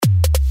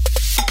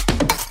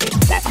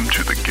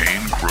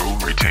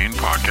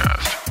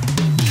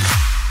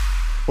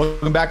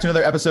Welcome back to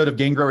another episode of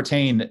Gain, Grow,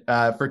 Retain.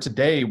 For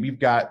today, we've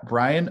got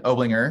Brian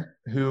Oblinger,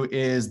 who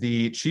is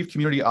the Chief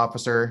Community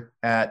Officer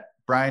at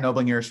Brian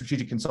Oblinger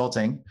Strategic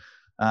Consulting,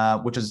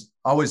 which is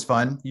always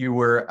fun. You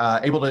were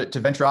able to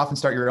venture off and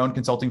start your own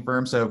consulting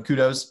firm. So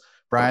kudos,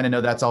 Brian. I know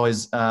that's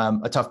always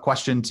a tough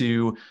question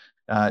to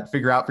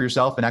figure out for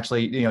yourself and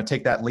actually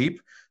take that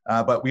leap.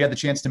 But we had the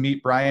chance to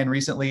meet Brian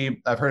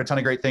recently. I've heard a ton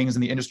of great things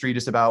in the industry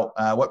just about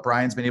what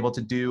Brian's been able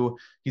to do.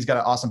 He's got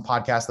an awesome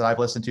podcast that I've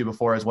listened to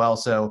before as well.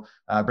 So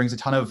brings a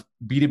ton of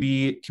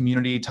B2B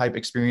community type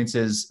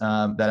experiences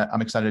that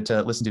I'm excited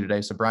to listen to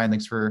today. So Brian,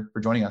 thanks for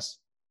joining us.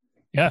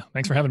 Yeah,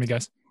 thanks for having me,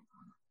 guys.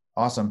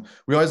 Awesome.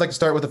 We always like to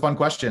start with a fun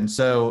question.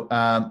 So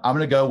I'm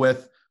going to go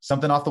with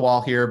something off the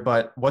wall here,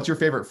 but what's your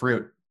favorite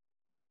fruit?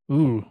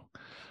 Ooh,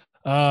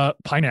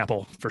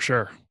 pineapple for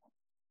sure.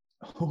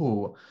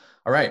 Ooh,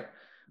 all right.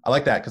 I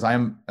like that because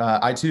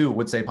I too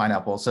would say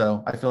pineapple.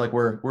 So I feel like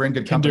we're in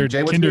good company.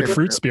 Jay, what's kindred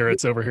fruit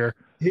spirits over here.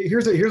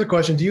 Here's a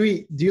question. Do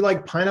you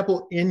like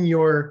pineapple in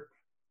your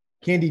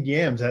candied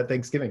yams at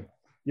Thanksgiving?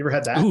 You ever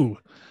had that? Ooh,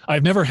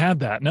 I've never had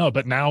that. No,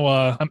 but now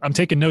I'm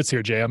taking notes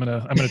here, Jay. I'm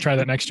gonna try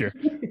that next year.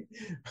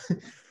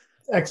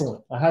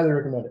 Excellent. I highly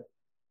recommend it.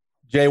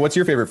 Jay, what's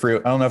your favorite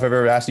fruit? I don't know if I've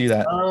ever asked you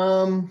that.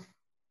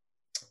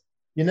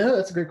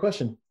 That's a great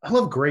question. I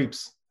love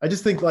grapes. I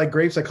just think like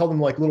grapes, I call them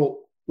like little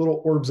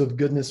orbs of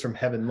goodness from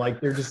heaven. Like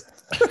they're just,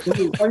 I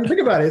mean,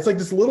 think about it. It's like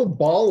this little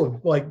ball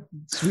of like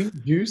sweet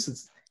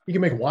juice. You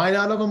can make wine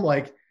out of them.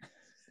 Like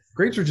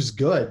grapes are just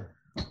good.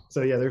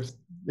 So yeah, there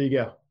you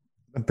go.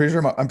 I'm pretty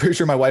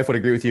sure my wife would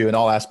agree with you in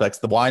all aspects.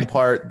 The wine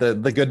part, the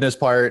goodness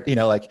part,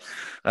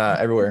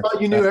 everywhere. I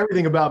thought you knew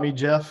everything about me,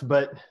 Jeff,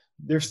 but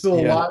there's still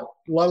a lot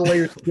of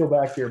layers to peel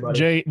back here,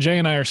 buddy. Jay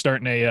and I are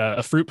starting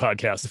a fruit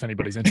podcast. If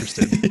anybody's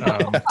interested,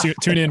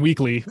 tune in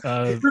weekly.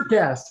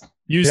 Fruitcast.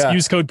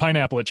 Use code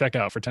pineapple at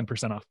checkout for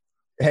 10% off.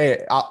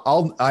 Hey,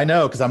 I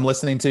know because I'm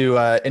listening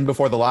to In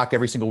Before the Lock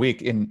every single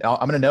week, and I'm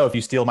going to know if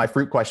you steal my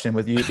fruit question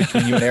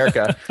between you and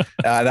Erica.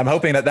 And I'm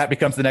hoping that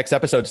becomes the next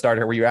episode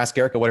starter where you ask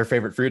Erica what her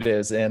favorite fruit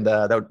is, and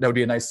that would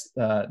be a nice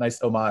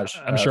homage.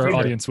 I'm sure our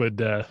audience would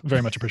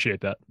very much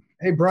appreciate that.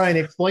 Hey, Brian,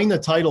 explain the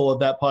title of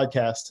that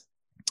podcast.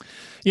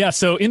 Yeah.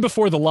 So In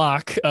Before the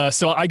Lock.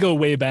 So I go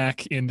way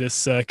back in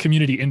this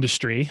community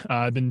industry.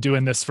 I've been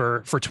doing this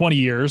for 20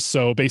 years.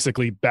 So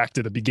basically back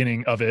to the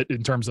beginning of it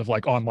in terms of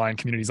like online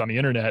communities on the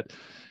internet.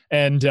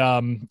 And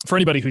for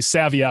anybody who's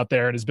savvy out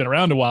there and has been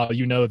around a while,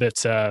 you know that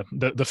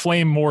the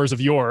flame wars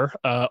of yore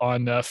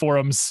on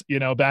forums,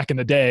 back in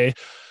the day,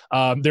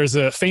 there's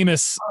a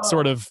famous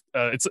sort of,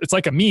 it's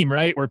like a meme,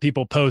 right? Where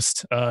people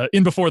post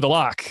in before the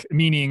lock,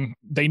 meaning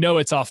they know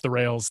it's off the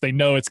rails. They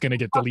know it's going to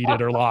get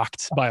deleted or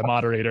locked by a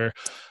moderator.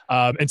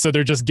 And so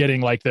they're just getting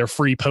like their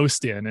free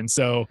post in. And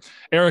so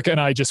Erica and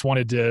I just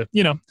wanted to,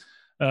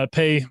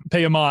 pay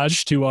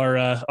homage to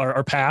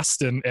our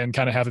past and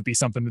kind of have it be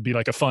something to be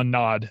like a fun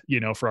nod,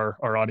 for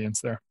our audience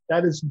there.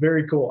 That is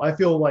very cool. I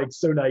feel like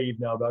so naive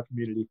now about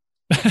community.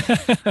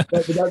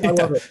 I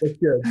love it. It's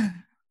good.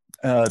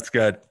 That's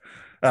good.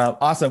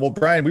 Awesome. Well,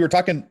 Brian, we were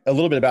talking a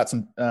little bit about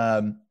some,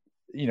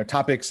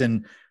 topics,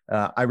 and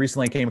I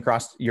recently came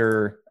across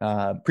your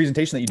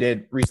presentation that you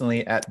did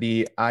recently at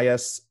the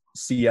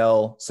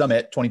ISCL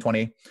Summit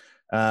 2020,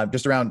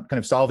 just around kind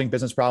of solving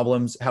business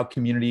problems, how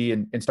community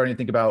and starting to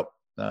think about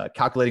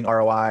calculating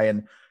ROI,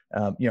 and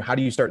how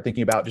do you start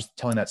thinking about just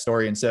telling that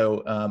story? And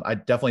so I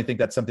definitely think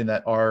that's something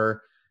that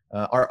our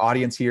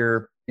audience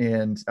here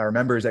and our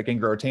members at Gain,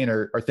 Grow, Retain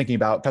are thinking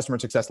about. Customer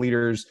success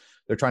leaders,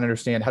 they're trying to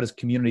understand how does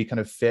community kind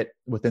of fit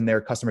within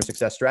their customer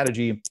success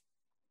strategy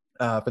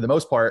for the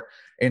most part.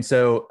 And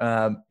so,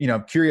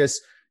 I'm curious,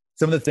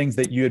 some of the things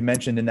that you had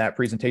mentioned in that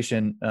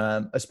presentation,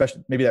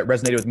 especially maybe that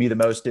resonated with me the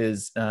most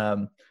is,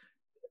 starting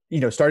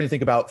to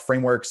think about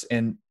frameworks.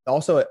 And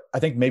also, I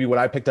think maybe what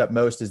I picked up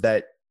most is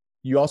that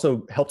you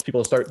also helped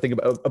people start thinking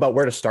about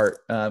where to start.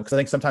 Because I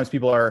think sometimes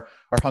people are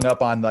hung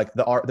up on like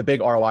the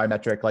big ROI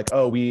metric, like,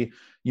 oh, we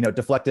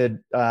deflected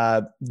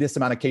this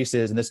amount of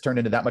cases and this turned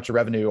into that much of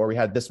revenue, or we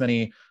had this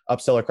many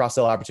upsell or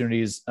cross-sell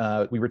opportunities,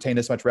 we retained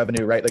this much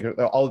revenue, right? Like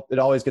it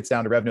always gets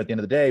down to revenue at the end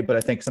of the day. But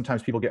I think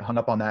sometimes people get hung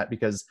up on that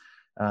because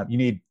you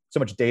need so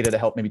much data to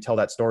help maybe tell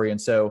that story.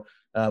 And so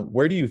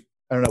where do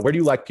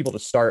you like people to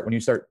start when you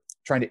start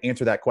trying to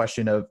answer that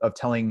question of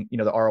telling,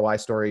 the ROI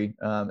story,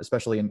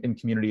 especially in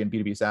community and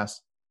B2B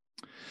SaaS?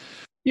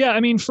 Yeah,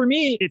 I mean, for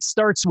me, it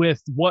starts with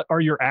what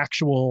are your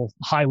actual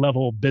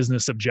high-level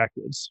business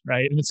objectives,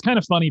 right? And it's kind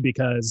of funny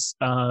because,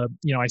 I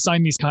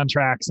sign these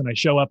contracts and I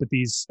show up at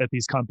these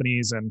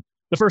companies, and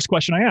the first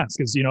question I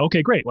ask is,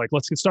 okay, great, like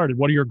let's get started.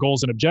 What are your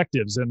goals and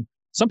objectives? And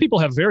some people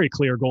have very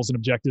clear goals and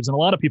objectives, and a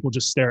lot of people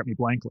just stare at me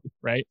blankly,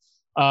 right?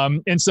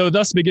 And so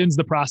thus begins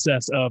the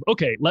process of,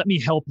 okay, let me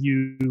help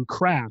you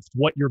craft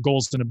what your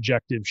goals and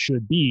objectives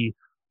should be.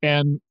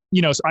 And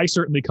so I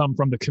certainly come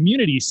from the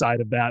community side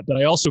of that, but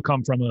I also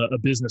come from a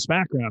business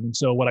background. And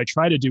so what I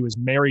try to do is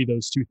marry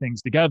those two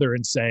things together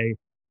and say,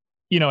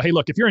 hey,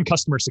 look, if you're in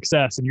customer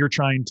success and you're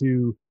trying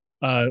to,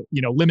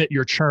 limit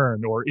your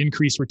churn or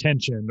increase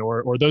retention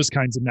or those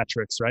kinds of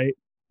metrics, right?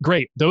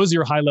 great, those are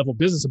your high level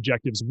business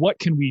objectives. What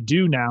can we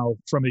do now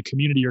from a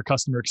community or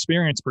customer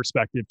experience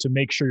perspective to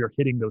make sure you're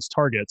hitting those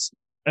targets?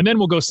 And then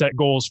we'll go set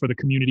goals for the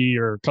community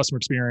or customer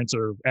experience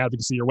or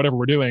advocacy or whatever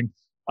we're doing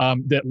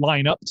that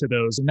line up to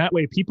those. And that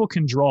way people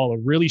can draw a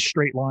really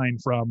straight line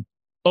from,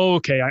 oh,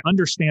 okay, I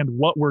understand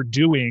what we're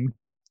doing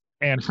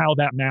and how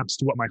that maps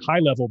to what my high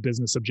level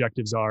business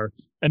objectives are.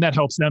 And that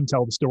helps them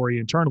tell the story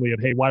internally of,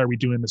 hey, why are we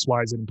doing this?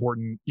 Why is it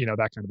important?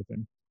 That kind of a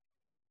thing.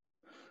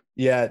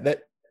 Yeah,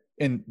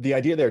 and the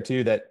idea there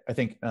too, that I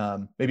think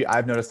maybe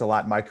I've noticed a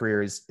lot in my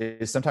career is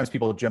sometimes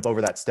people jump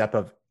over that step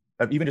of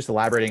even just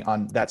elaborating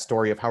on that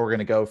story of how we're going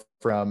to go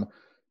from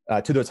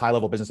to those high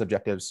level business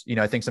objectives.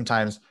 I think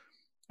sometimes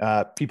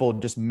people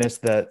just miss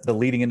the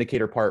leading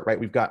indicator part, right?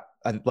 We've got,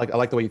 I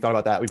like the way you thought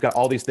about that. We've got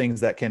all these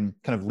things that can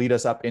kind of lead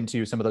us up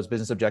into some of those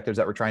business objectives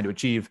that we're trying to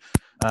achieve.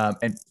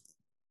 And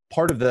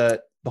part of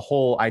the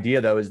whole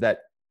idea though, is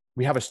that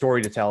we have a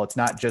story to tell. It's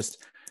not just,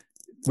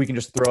 we can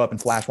just throw up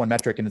and flash one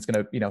metric and it's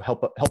going to,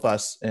 help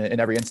us in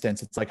every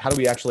instance. It's like, how do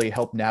we actually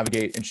help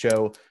navigate and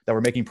show that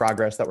we're making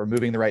progress, that we're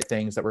moving the right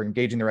things, that we're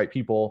engaging the right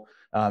people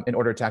in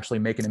order to actually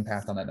make an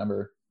impact on that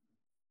number?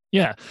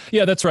 Yeah,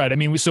 that's right. I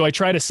mean, so I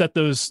try to set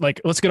those,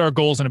 like, let's get our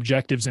goals and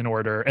objectives in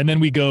order. And then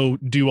we go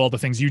do all the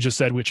things you just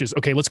said, which is,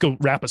 okay, let's go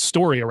wrap a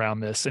story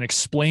around this and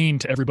explain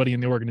to everybody in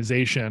the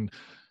organization,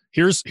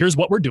 here's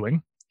what we're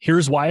doing.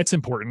 Here's why it's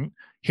important.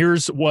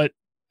 Here's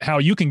how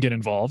you can get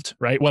involved,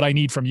 right? What I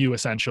need from you,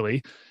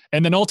 essentially.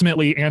 And then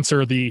ultimately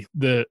answer the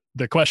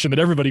question that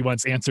everybody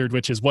wants answered,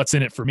 which is what's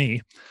in it for me,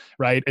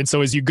 right? And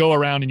so as you go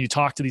around and you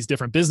talk to these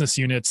different business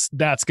units,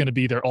 that's going to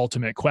be their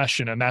ultimate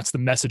question. And that's the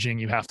messaging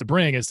you have to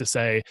bring, is to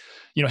say,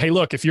 hey,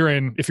 look, if you're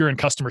in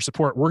customer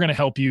support, we're going to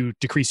help you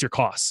decrease your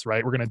costs,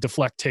 right? We're going to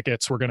deflect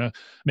tickets. We're going to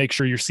make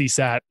sure your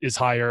CSAT is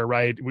higher,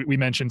 right? We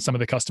mentioned some of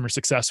the customer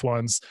success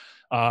ones.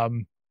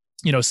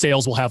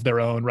 Sales will have their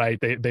own, right?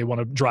 They want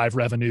to drive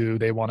revenue.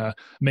 They want to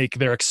make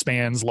their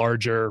expands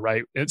larger,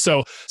 right? And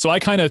so I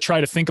kind of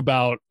try to think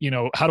about,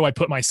 how do I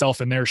put myself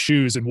in their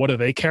shoes and what do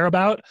they care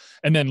about?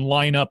 And then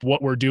line up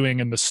what we're doing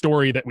and the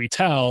story that we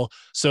tell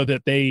so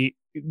that they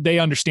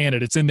understand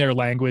it. It's in their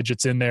language.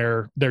 It's in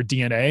their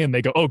DNA, and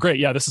they go, oh, great.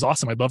 Yeah, this is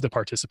awesome. I'd love to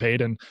participate,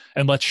 and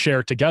let's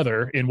share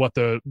together in what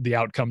the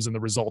outcomes and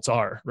the results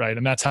are, right?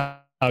 And that's how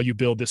you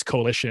build this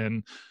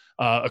coalition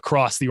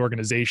across the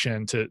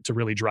organization to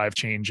really drive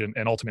change and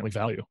ultimately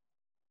value.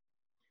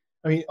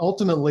 I mean,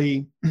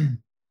 ultimately,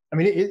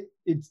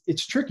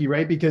 it's tricky,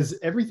 right? Because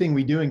everything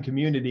we do in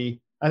community,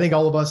 I think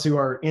all of us who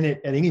are in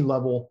it at any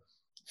level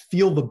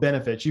feel the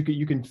benefits. You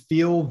can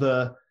feel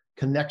the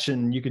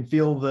connection. You can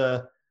feel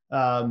the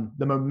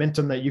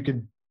momentum that you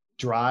can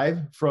drive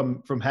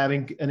from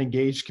having an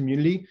engaged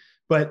community.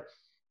 But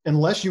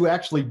unless you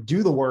actually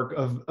do the work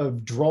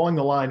of drawing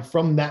the line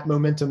from that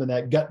momentum and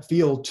that gut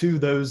feel to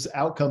those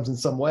outcomes in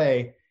some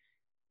way,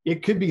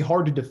 it could be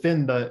hard to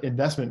defend the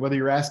investment, whether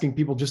you're asking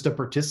people just to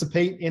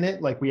participate in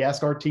it. Like we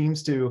ask our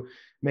teams to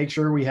make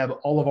sure we have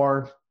all of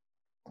our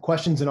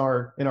questions in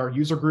our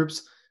user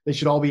groups. They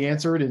should all be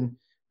answered, and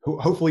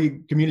hopefully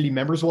community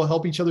members will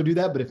help each other do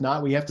that. But if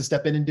not, we have to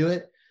step in and do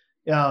it.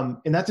 And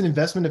that's an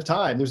investment of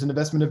time. There's an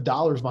investment of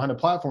dollars behind a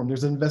platform.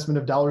 There's an investment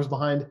of dollars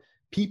behind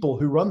people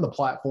who run the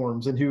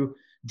platforms and who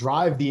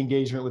drive the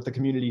engagement with the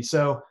community.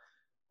 So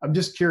I'm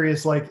just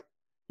curious, where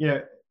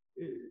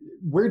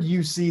do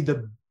you see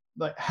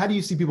how do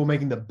you see people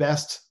making the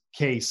best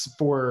case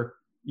for,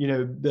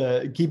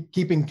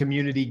 keeping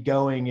community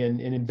going and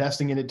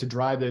investing in it to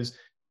drive those?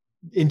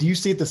 And do you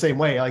see it the same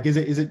way? Like, is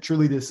it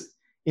truly this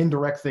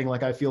indirect thing,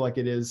 like I feel like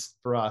it is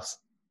for us?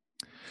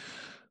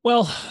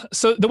 Well,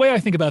 so the way I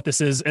think about this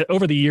is,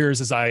 over the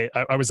years, as I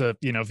was a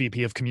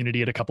VP of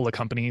community at a couple of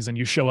companies, and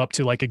you show up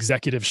to like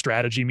executive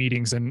strategy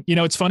meetings, and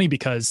it's funny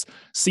because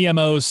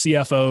CMOs,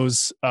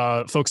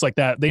 CFOs, folks like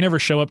that, they never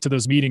show up to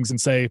those meetings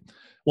and say,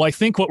 well, I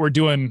think what we're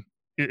doing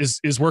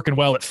is working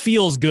well. It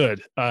feels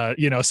good, so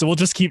we'll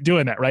just keep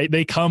doing that, right?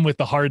 They come with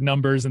the hard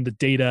numbers and the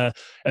data,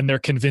 and they're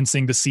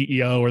convincing the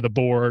CEO or the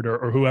board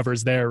or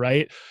whoever's there,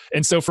 right?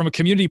 And so from a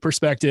community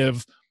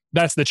perspective,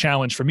 that's the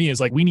challenge for me,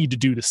 is like, we need to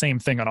do the same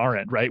thing on our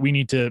end, right? We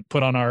need to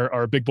put on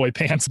our big boy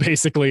pants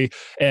basically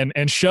and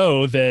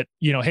show that,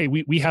 hey,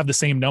 we have the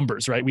same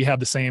numbers, right? We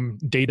have the same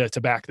data to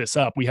back this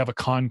up. We have a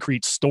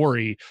concrete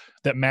story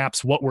that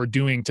maps what we're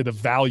doing to the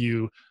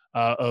value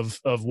of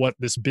what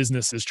this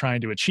business is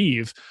trying to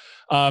achieve.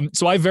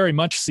 So I very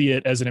much see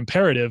it as an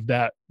imperative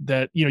that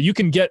you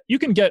can get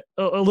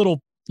a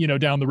little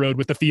down the road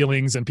with the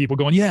feelings and people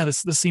going, yeah,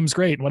 this seems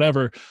great and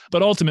whatever.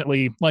 But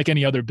ultimately, like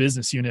any other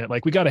business unit,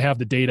 like we got to have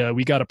the data,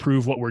 we got to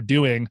prove what we're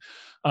doing.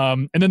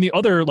 And then the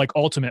other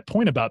ultimate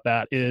point about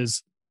that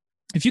is,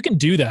 if you can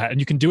do that and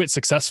you can do it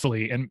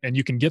successfully and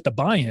you can get the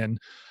buy-in,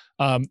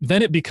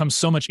 then it becomes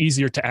so much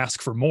easier to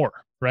ask for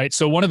more, right?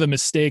 So one of the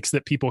mistakes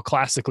that people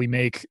classically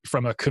make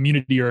from a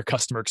community or a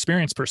customer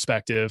experience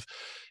perspective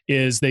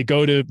is they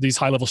go to these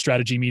high-level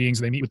strategy meetings,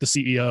 and they meet with the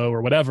CEO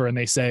or whatever, and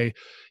they say,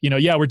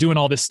 yeah, we're doing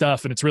all this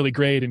stuff and it's really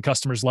great and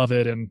customers love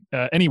it. And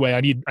anyway, I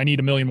need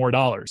 $1 million more,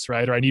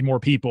 right? Or I need more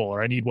people,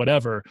 or I need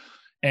whatever.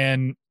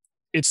 And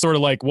it's sort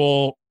of like,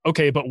 well,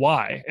 okay, but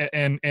why?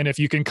 And if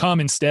you can come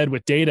instead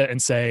with data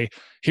and say,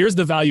 here's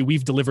the value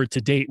we've delivered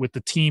to date with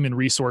the team and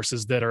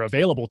resources that are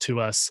available to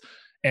us.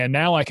 And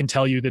now I can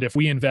tell you that if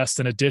we invest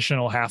an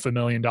additional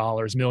 $500,000,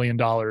 $1 million,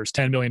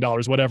 $10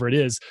 million, whatever it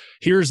is,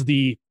 here's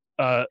the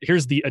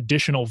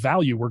additional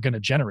value we're going to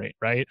generate,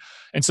 right?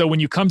 And so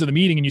when you come to the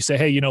meeting and you say,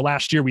 hey,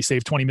 last year we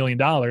saved $20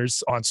 million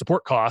on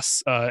support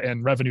costs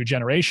and revenue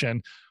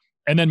generation,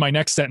 and then my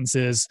next sentence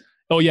is,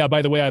 oh yeah,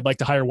 by the way, I'd like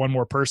to hire one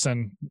more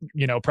person,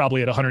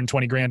 probably at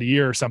 120 grand a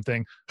year or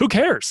something. Who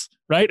cares,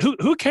 right?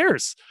 Who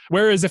cares?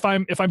 Whereas if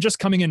I'm just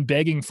coming in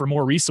begging for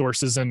more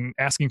resources and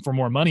asking for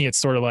more money, it's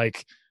sort of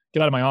like,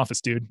 get out of my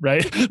office, dude,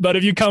 right? But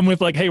if you come with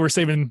like, hey, we're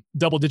saving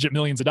double-digit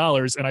millions of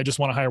dollars and I just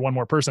want to hire one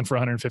more person for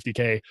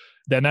 150K,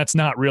 then that's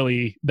not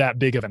really that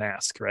big of an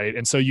ask, right?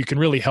 And so you can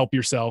really help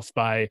yourself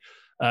by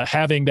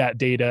having that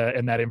data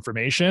and that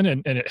information,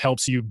 and it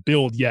helps you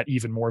build yet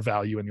even more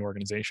value in the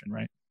organization,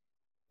 right?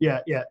 Yeah,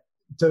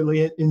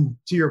 totally. And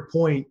to your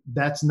point,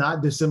 that's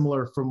not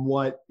dissimilar from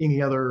what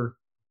any other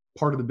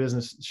part of the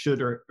business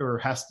should or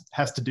has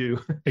to do.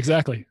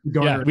 Exactly.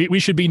 Yeah, we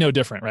should be no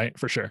different, right?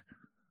 For sure.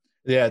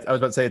 Yeah, I was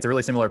about to say it's a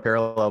really similar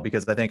parallel,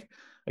 because I think,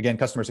 again,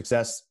 customer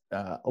success,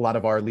 a lot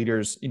of our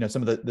leaders,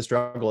 some of the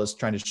struggle is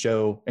trying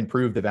to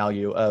improve the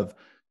value of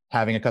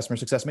having a customer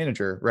success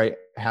manager, right?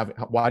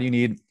 Why do you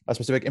need a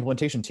specific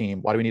implementation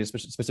team? Why do we need a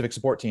specific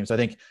support team? So I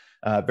think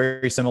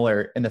very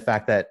similar in the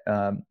fact that,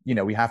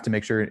 we have to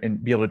make sure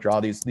and be able to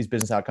draw these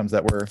business outcomes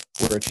that we're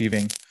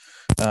achieving.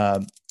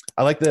 I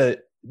like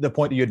the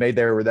point that you had made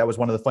there, where that was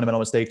one of the fundamental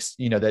mistakes,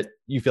 that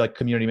you feel like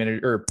community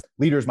manager or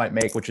leaders might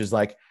make, which is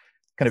like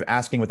kind of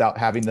asking without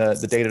having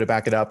the data to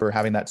back it up or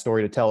having that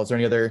story to tell. Is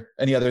there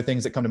any other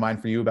things that come to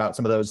mind for you about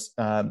some of those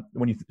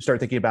when you start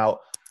thinking about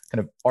kind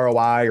of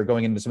ROI or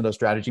going into some of those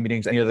strategy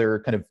meetings? Any other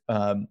kind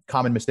of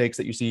common mistakes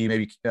that you see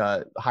maybe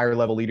higher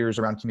level leaders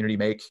around community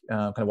make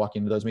kind of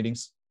walking into those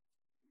meetings?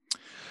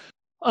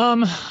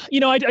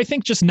 I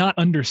think just not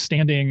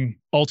understanding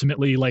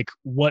ultimately like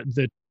what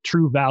the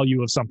true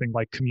value of something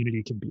like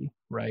community can be,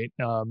 right?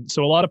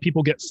 So a lot of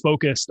people get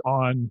focused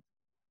on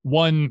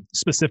one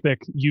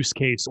specific use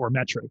case or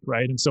metric,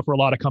 right? And so for a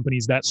lot of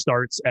companies, that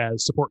starts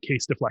as support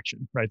case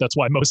deflection, right? That's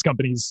why most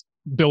companies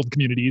build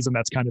communities, and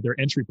that's kind of their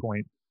entry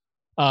point.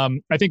 I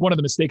think one of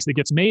the mistakes that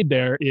gets made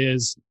there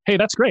is, hey,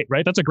 that's great,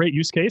 right? That's a great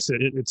use case.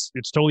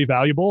 It's totally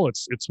valuable.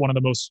 It's one of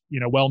the most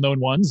well-known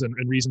ones and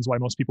reasons why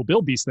most people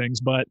build these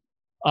things. But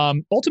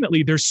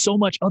ultimately, there's so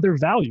much other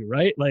value,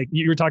 right? Like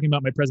you were talking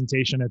about my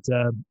presentation at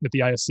the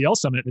ISCL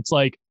Summit. It's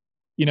like,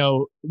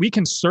 we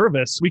can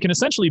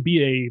essentially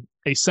be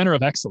a center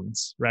of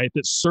excellence, right?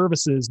 That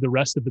services the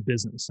rest of the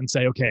business and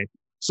say, okay,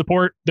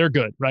 support, they're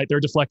good, right?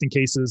 They're deflecting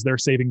cases, they're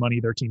saving money,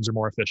 their teams are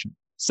more efficient.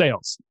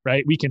 Sales,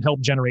 right? We can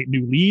help generate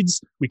new leads.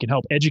 We can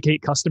help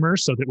educate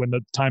customers so that when the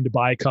time to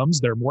buy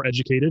comes, they're more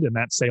educated and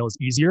that sale is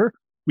easier.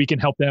 We can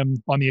help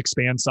them on the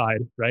expand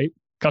side, right?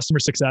 Customer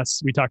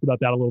success, we talked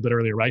about that a little bit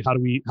earlier, right? How do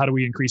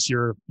we increase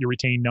your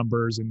retained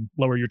numbers and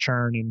lower your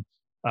churn and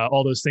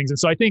all those things? And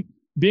so I think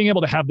being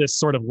able to have this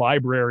sort of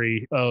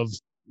library of,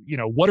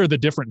 what are the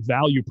different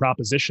value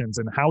propositions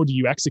and how do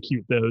you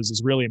execute those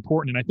is really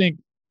important. And I think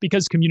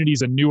because community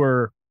is a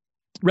newer,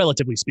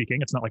 relatively speaking,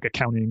 it's not like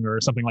accounting or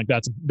something like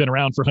that's been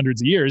around for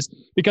hundreds of years,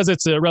 because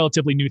it's a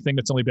relatively new thing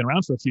that's only been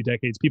around for a few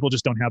decades, people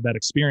just don't have that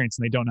experience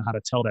and they don't know how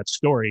to tell that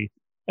story.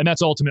 And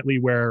that's ultimately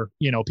where,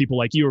 people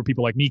like you or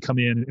people like me come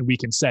in and we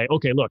can say,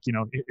 okay, look,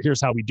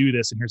 here's how we do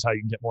this and here's how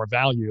you can get more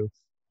value.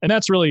 And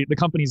that's really the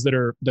companies that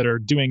are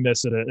doing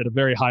this at a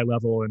very high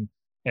level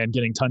and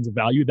getting tons of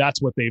value.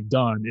 That's what they've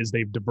done, is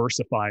they've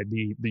diversified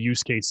the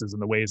use cases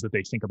and the ways that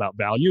they think about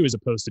value, as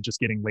opposed to just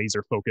getting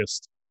laser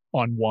focused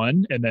on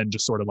one and then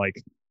just sort of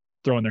like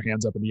throwing their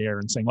hands up in the air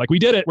and saying like, we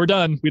did it, we're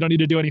done, we don't need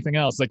to do anything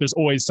else. Like there's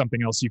always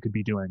something else you could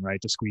be doing,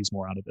 right, to squeeze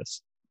more out of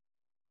this.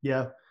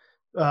 Yeah.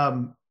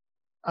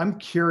 I'm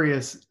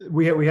curious.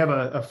 We have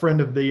a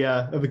friend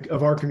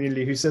of our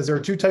community who says there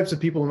are two types of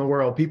people in the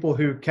world: people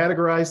who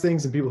categorize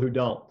things and people who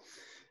don't.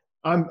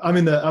 I'm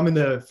in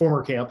the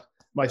former camp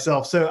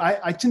myself. So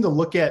I tend to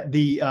look at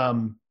the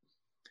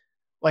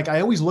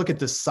I always look at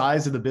the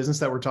size of the business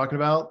that we're talking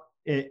about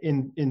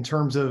in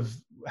terms of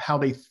how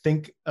they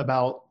think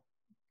about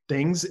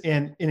things,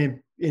 and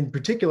in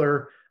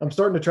particular, I'm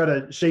starting to try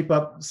to shape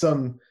up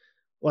some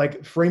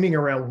like framing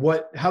around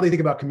how they think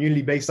about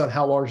community based on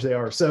how large they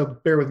are. So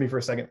bear with me for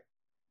a second.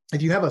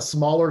 If you have a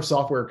smaller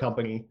software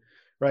company,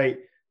 right,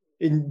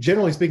 and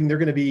generally speaking, they're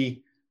going to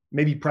be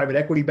maybe private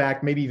equity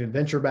backed, maybe even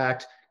venture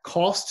backed.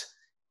 Cost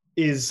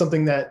is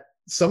something that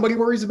somebody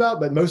worries about,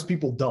 but most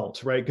people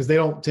don't, right? Because they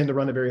don't tend to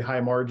run a very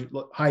high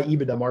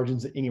EBITDA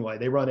margins anyway.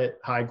 They run at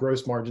high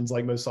gross margins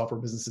like most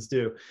software businesses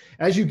do.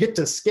 As you get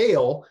to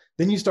scale,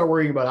 then you start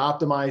worrying about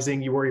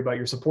optimizing, you worry about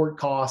your support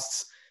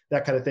costs,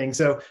 that kind of thing.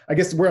 So I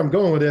guess where I'm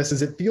going with this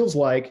is it feels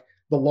like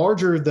the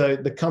larger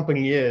the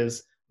company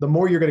is, the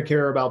more you're going to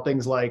care about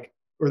things like,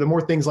 or the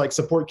more things like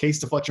support case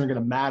deflection are going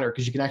to matter,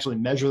 because you can actually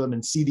measure them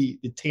and see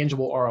the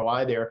tangible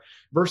ROI there,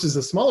 versus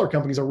the smaller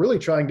companies are really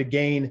trying to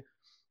gain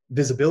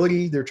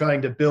visibility. They're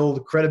trying to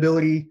build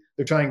credibility.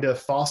 They're trying to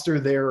foster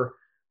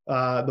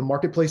the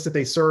marketplace that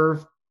they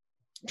serve,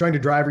 trying to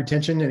drive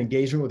retention and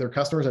engagement with their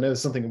customers. I know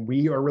it's something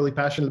we are really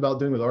passionate about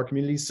doing with our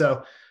communities.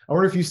 So I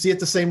wonder if you see it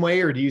the same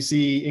way, or do you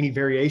see any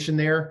variation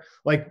there?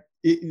 Like,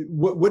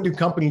 what do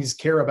companies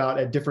care about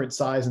at different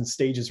size and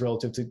stages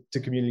relative to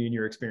community in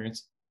your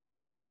experience?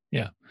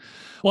 Yeah.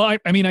 Well,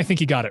 I mean, I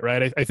think you got it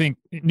right. I think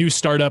new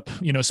startup,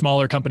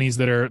 smaller companies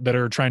that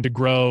are trying to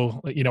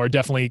grow, are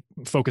definitely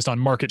focused on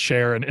market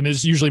share, and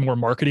there's usually more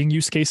marketing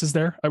use cases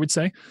there, I would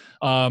say.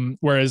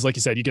 Whereas, like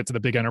you said, you get to the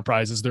big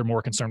enterprises, they're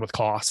more concerned with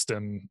cost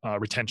and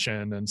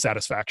retention and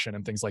satisfaction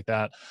and things like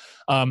that.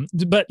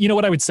 But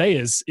what I would say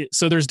is,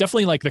 so there's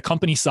definitely like the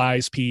company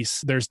size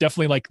piece. There's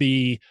definitely like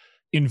the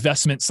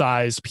investment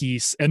size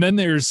piece, and then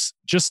there's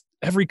just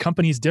every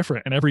company is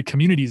different and every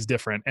community is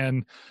different,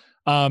 and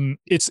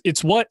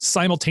it's what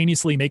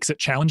simultaneously makes it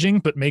challenging,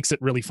 but makes it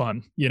really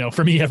fun.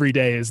 For me every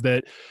day is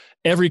that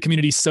every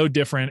community is so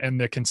different and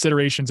the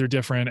considerations are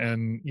different,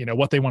 and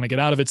what they want to get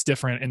out of it's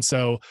different. And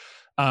so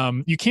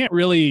you can't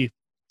really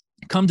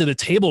come to the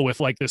table with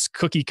like this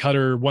cookie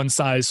cutter, one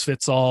size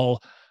fits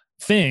all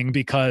thing,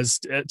 because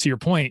to your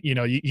point,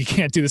 you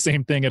can't do the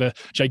same thing at a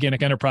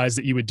gigantic enterprise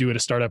that you would do at a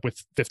startup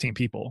with 15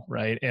 people,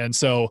 right? And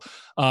so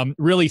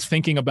really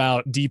thinking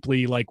about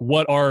deeply, like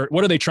what are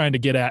they trying to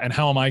get at, and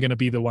how am I going to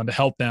be the one to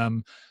help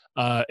them,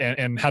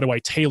 and how do I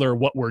tailor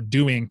what we're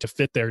doing to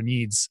fit their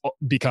needs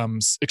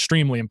becomes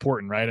extremely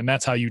important, right? And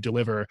that's how you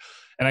deliver.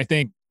 And I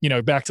think,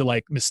 back to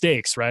like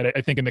mistakes, right? I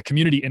think in the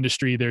community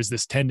industry, there's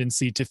this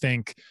tendency to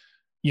think,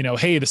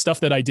 hey, the stuff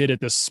that I did at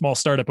this small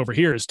startup over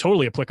here is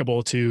totally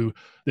applicable to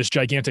this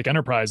gigantic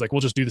enterprise. Like, we'll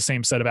just do the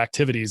same set of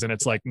activities. And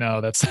it's like, no,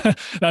 that's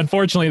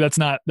unfortunately, that's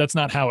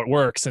not how it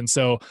works. And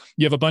so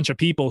you have a bunch of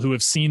people who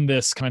have seen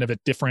this kind of at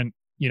different,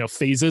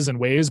 phases and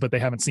ways, but they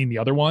haven't seen the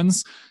other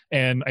ones.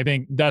 And I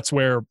think that's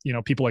where,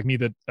 people like me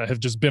that have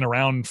just been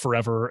around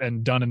forever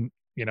and done,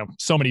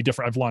 so many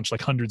different, I've launched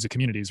like hundreds of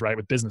communities, right,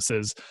 with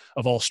businesses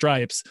of all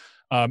stripes,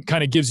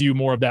 kind of gives you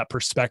more of that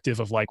perspective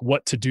of like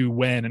what to do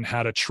when and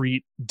how to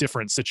treat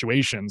different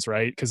situations,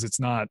 right? Because it's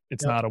not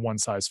a one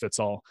size fits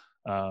all,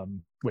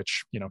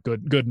 which,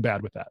 good and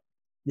bad with that.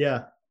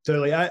 Yeah,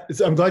 totally.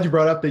 I'm glad you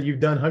brought up that you've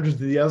done hundreds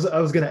of these. I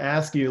was going to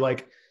ask you,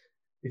 like,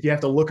 if you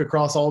have to look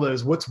across all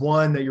those, what's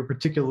one that you're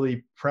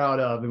particularly proud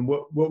of, and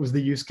what was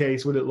the use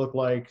case? What did it look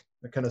like?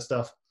 That kind of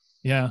stuff.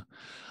 Yeah.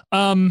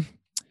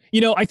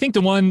 I think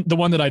the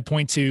one that I'd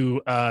point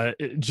to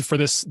for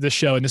this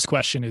show and this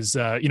question is,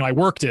 I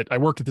worked at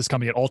this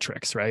company at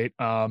Alteryx, right?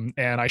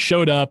 And I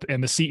showed up,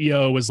 and the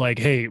CEO was like,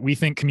 "Hey, we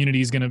think community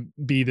is going to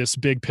be this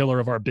big pillar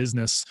of our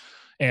business,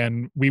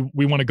 and we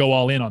want to go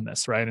all in on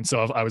this," right? And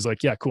so I was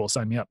like, "Yeah, cool,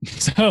 sign me up."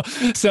 So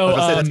that's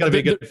got to be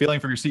a good feeling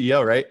from your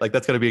CEO, right? Like,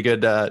 that's got to be a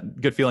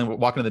good feeling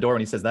walking in the door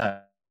when he says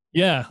that.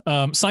 Yeah.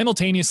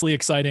 Simultaneously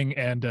exciting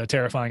and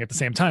terrifying at the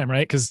same time,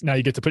 right? Because now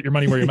you get to put your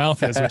money where your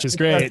mouth is, which is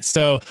great.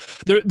 So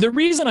the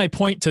reason I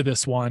point to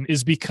this one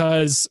is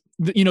because,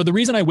 the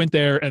reason I went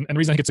there, and the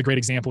reason I think it's a great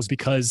example, is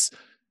because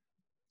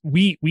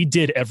we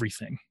did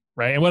everything,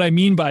 right? And what I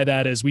mean by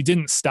that is we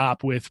didn't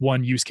stop with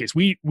one use case.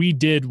 We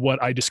did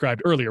what I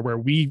described earlier, where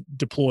we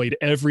deployed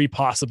every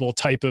possible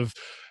type of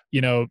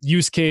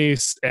use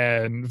case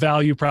and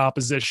value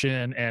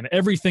proposition and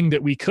everything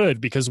that we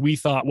could, because we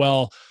thought,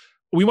 well,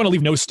 we want to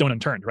leave no stone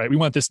unturned, right? We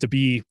want this to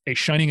be a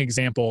shining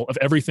example of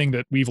everything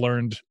that we've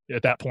learned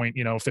at that point,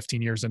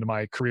 15 years into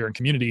my career in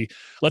community.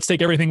 Let's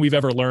take everything we've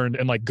ever learned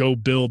and like go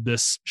build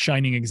this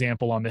shining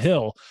example on the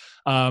hill.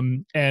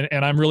 And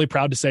I'm really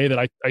proud to say that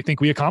I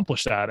think we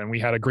accomplished that. And we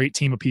had a great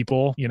team of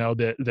people,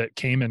 that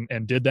came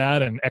and did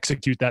that and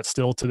execute that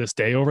still to this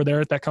day over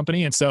there at that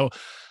company. And so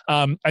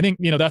I think,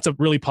 that's a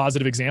really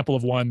positive example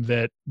of one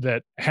that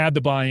had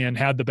the buy-in,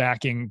 had the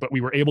backing, but we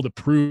were able to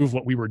prove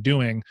what we were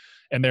doing,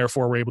 and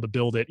therefore we're able to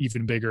build it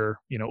even bigger,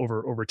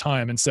 over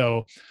time. And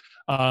so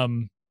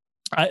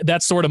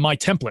that's sort of my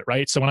template,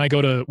 right? So when I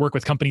go to work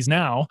with companies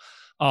now,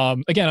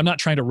 again, I'm not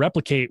trying to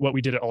replicate what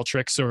we did at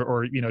Alteryx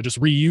or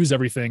just reuse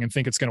everything and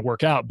think it's going to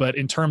work out. But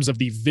in terms of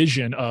the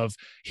vision of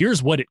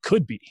here's what it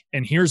could be,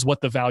 and here's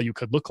what the value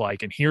could look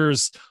like, and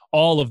here's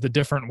all of the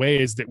different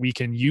ways that we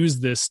can use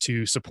this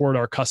to support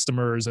our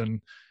customers and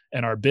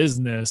our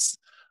business,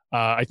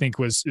 I think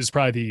is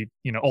probably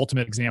the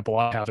ultimate example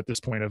I have at this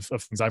point of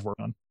things I've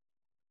worked on.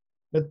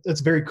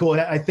 That's very cool.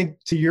 I think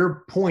to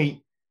your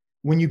point,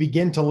 when you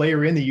begin to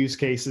layer in the use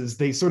cases,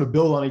 they sort of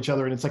build on each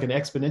other, and it's like an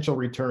exponential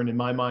return in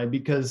my mind,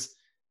 because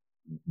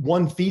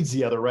one feeds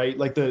the other, right?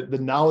 Like the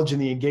knowledge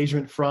and the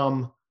engagement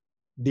from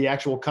the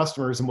actual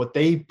customers and what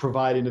they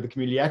provide into the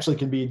community actually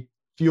can be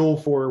fuel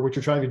for what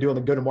you're trying to do on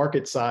the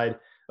go-to-market side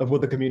of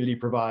what the community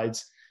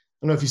provides.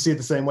 I don't know if you see it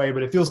the same way,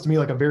 but it feels to me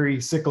like a very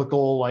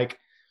cyclical, like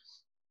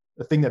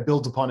a thing that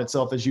builds upon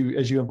itself as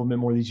you implement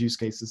more of these use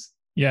cases.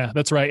 Yeah,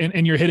 that's right.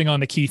 And you're hitting on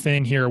the key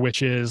thing here,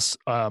 which is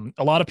a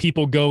lot of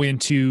people go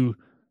into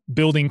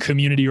building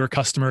community or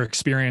customer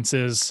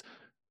experiences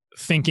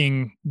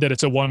thinking that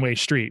it's a one-way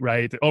street,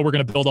 right? Oh, we're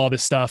going to build all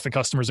this stuff and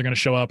customers are going to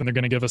show up and they're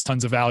going to give us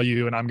tons of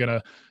value. And I'm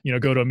going to,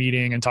 go to a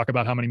meeting and talk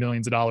about how many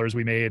millions of dollars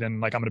we made. And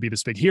like, I'm going to be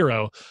this big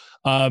hero.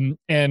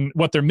 And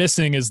what they're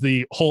missing is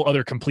the whole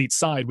other complete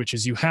side, which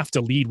is you have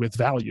to lead with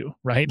value,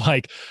 right?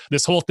 Like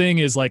this whole thing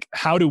is like,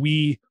 how do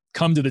we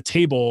come to the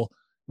table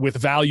with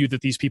value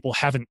that these people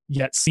haven't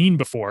yet seen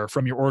before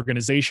from your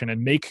organization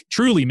and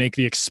truly make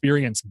the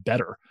experience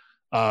better,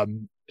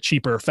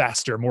 cheaper,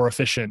 faster, more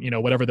efficient,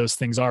 whatever those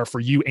things are for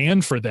you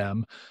and for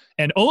them.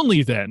 And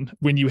only then,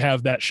 when you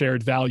have that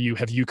shared value,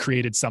 have you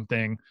created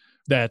something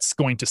that's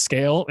going to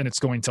scale and it's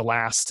going to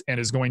last and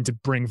is going to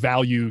bring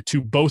value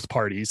to both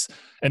parties.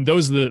 And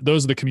those are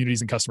the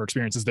communities and customer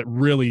experiences that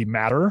really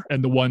matter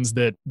and the ones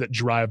that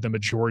drive the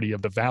majority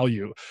of the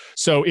value.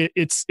 So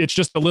it's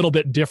just a little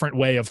bit different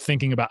way of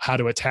thinking about how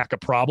to attack a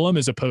problem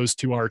as opposed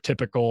to our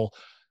typical,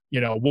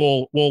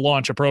 we'll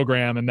launch a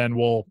program and then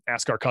we'll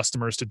ask our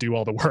customers to do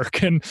all the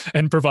work and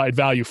provide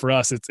value for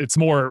us. It's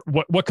more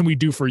what can we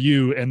do for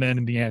you, and then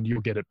in the end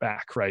you'll get it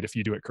back, right, if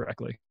you do it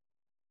correctly.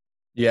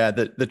 Yeah,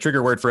 the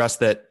trigger word for us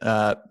that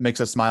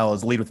makes us smile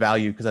is lead with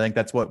value, because I think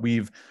that's what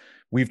we've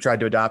tried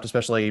to adopt,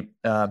 especially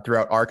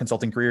throughout our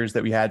consulting careers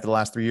that we had for the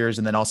last 3 years,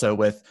 and then also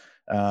with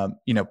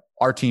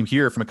our team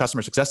here from a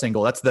customer success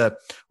angle.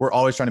 We're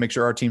always trying to make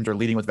sure our teams are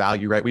leading with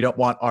value, right? We don't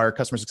want our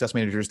customer success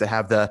managers to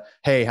have the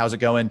 "Hey, how's it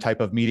going?"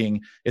 type of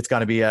meeting. It's got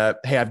to be a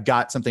 "Hey, I've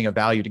got something of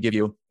value to give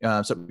you,"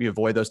 so we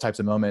avoid those types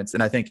of moments.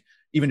 And I think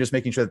even just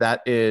making sure that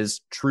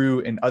is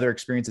true in other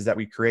experiences that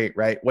we create,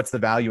 right? What's the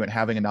value in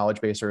having a knowledge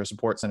base or a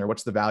support center?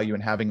 What's the value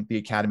in having the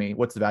academy?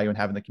 What's the value in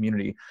having the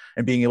community?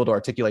 And being able to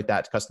articulate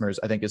that to customers,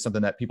 I think, is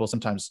something that people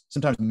sometimes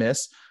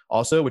miss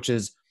also, which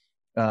is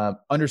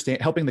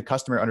helping the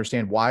customer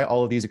understand why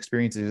all of these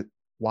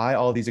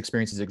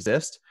experiences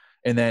exist,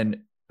 and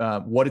then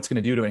what it's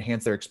going to do to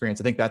enhance their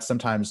experience. I think that's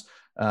sometimes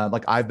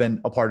like I've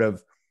been a part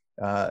of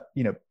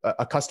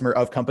a customer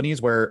of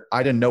companies where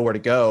I didn't know where to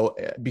go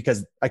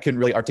because I couldn't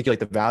really articulate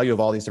the value of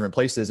all these different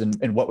places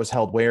and what was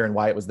held where and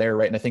why it was there,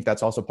 right? And I think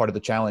that's also part of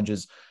the challenge,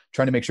 is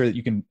trying to make sure that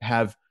you can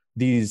have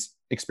these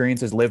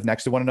experiences live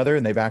next to one another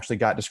and they've actually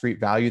got discrete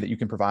value that you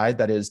can provide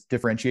that is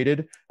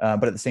differentiated,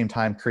 but at the same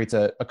time creates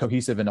a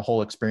cohesive and a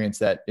whole experience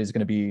that is going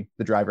to be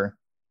the driver.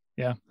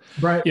 Yeah.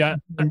 Right. Yeah.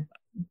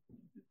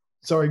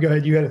 Sorry, go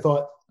ahead. You had a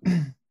thought.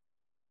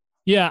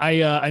 Yeah,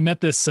 I met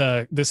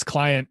this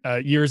client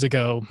years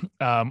ago.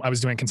 I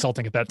was doing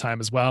consulting at that time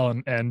as well,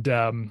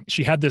 and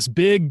she had this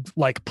big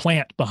like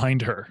plant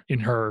behind her in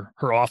her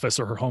office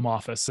or her home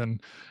office,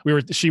 and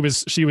she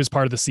was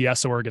part of the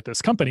CS org at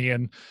this company,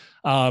 and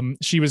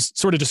she was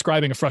sort of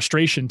describing a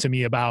frustration to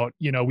me about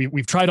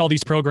we've tried all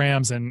these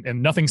programs and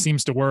nothing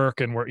seems to work,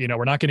 and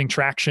we're not getting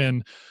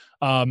traction.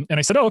 And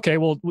I said, "Oh, okay,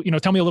 well,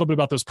 tell me a little bit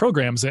about those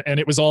programs." And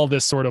it was all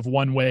this sort of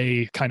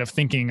one-way kind of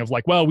thinking of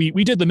like, well, we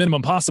did the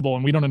minimum possible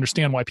and we don't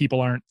understand why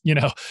people aren't,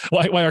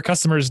 why our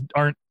customers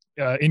aren't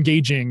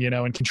engaging,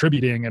 and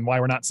contributing, and why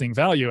we're not seeing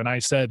value. And I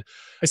said,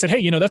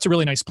 "Hey, that's a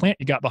really nice plant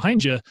you got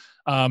behind you.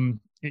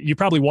 You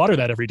probably water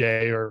that every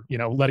day, or,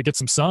 let it get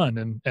some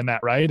sun and that,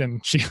 right?"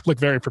 And she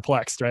looked very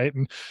perplexed, right?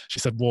 And she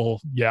said,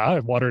 "Well, yeah, I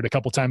water it a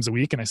couple times a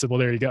week." And I said, "Well,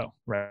 there you go,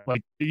 right?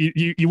 Like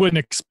you wouldn't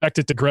expect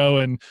it to grow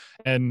and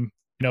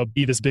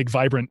be this big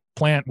vibrant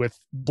plant with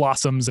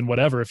blossoms and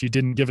whatever if you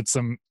didn't give it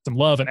some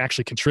love and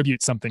actually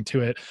contribute something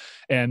to it."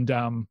 And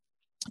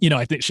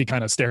I think she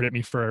kind of stared at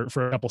me for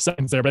a couple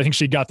seconds there, but I think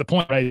she got the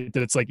point, right?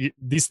 That it's like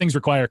these things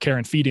require care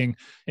and feeding,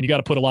 and you got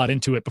to put a lot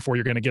into it before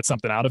you're going to get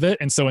something out of it.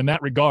 And so in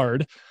that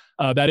regard,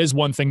 that is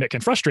one thing that can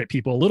frustrate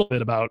people a little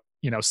bit about,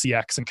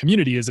 CX and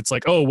community, is it's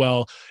like, oh,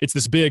 well, it's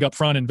this big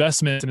upfront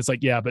investment. And it's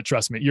like, yeah, but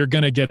trust me, you're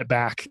going to get it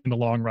back in the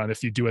long run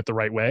if you do it the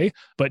right way.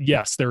 But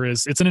yes,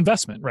 it's an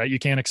investment, right? You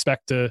can't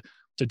expect to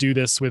do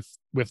this with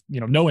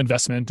no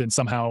investment and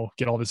somehow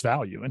get all this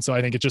value. And so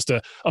I think it's just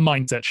a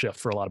mindset shift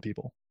for a lot of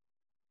people.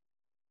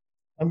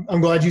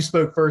 I'm glad you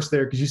spoke first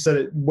there, because you said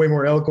it way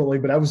more eloquently,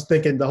 but I was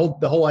thinking the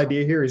whole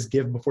idea here is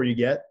give before you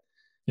get.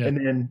 Yeah.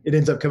 And then it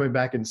ends up coming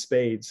back in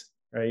spades,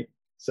 right?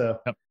 So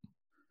yep.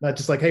 Not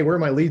just like, hey, where are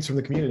my leads from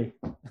the community?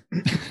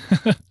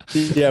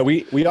 Yeah,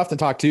 we often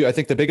talk too. I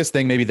think the biggest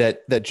thing maybe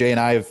that Jay and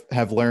I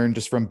have learned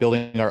just from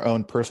building our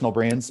own personal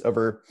brands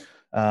over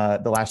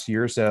the last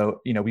year or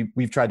so,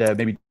 we've tried to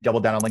maybe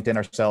double down on LinkedIn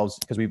ourselves,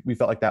 because we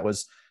felt like that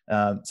was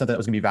something that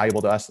was going to be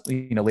valuable to us,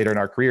 later in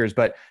our careers.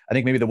 But I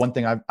think maybe the one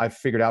thing I've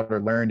figured out or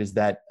learned is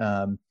that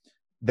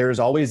there's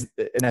always,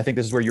 and I think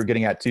this is where you're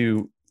getting at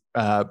too,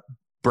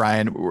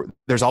 Brian,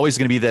 there's always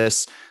going to be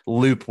this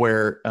loop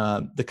where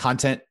the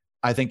content,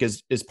 I think,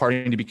 is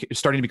starting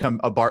to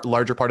become a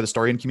larger part of the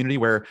story and community,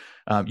 where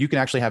you can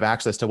actually have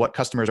access to what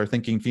customers are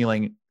thinking,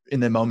 feeling in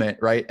the moment,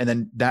 right? And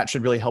then that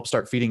should really help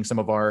start feeding some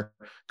of our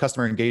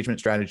customer engagement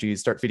strategies,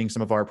 start feeding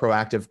some of our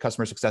proactive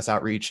customer success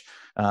outreach.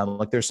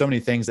 Like there's so many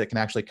things that can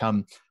actually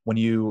come when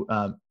you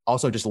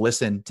also just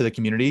listen to the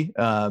community.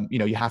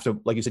 You have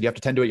to, like you said, you have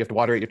to tend to it, you have to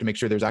water it, you have to make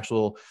sure there's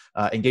actual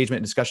engagement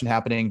and discussion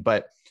happening.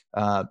 But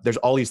there's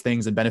all these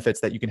things and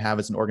benefits that you can have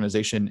as an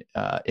organization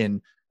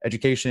in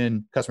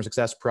education, customer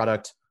success,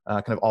 product,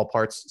 kind of all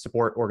parts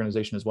support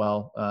organization as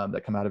well,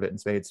 that come out of it in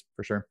spades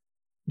for sure.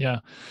 Yeah.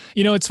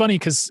 It's funny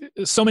because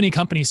so many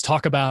companies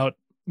talk about,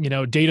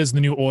 data's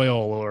the new oil,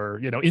 or,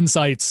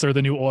 insights are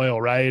the new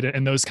oil, right?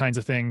 And those kinds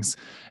of things.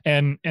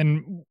 And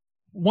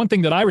one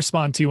thing that I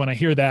respond to when I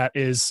hear that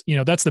is,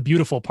 that's the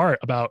beautiful part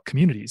about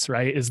communities,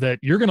 right? Is that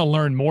you're going to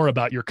learn more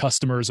about your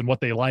customers and what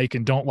they like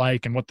and don't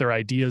like and what their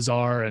ideas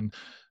are, and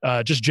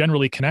just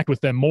generally connect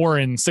with them more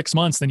in 6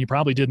 months than you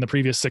probably did in the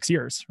previous 6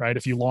 years, right?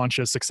 If you launch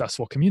a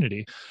successful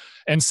community.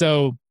 And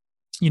so,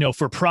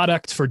 for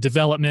product, for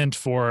development,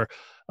 for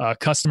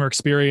customer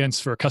experience,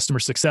 for customer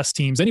success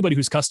teams, anybody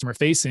who's customer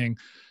facing,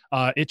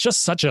 it's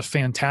just such a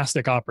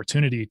fantastic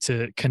opportunity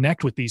to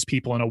connect with these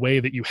people in a way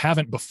that you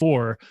haven't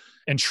before,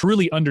 and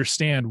truly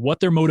understand what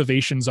their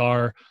motivations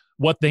are,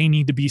 what they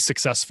need to be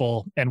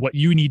successful, and what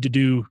you need to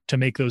do to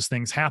make those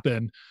things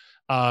happen.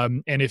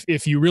 And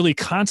if you really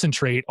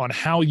concentrate on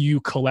how you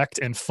collect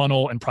and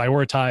funnel and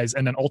prioritize,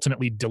 and then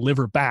ultimately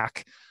deliver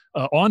back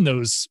on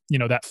those,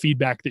 that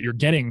feedback that you're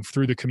getting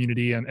through the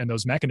community and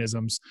those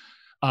mechanisms,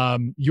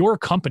 your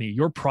company,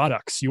 your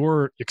products,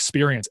 your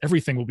experience,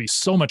 everything will be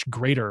so much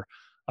greater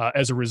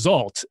as a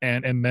result,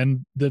 and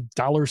then the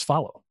dollars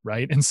follow,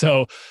 right? And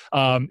so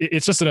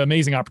it's just an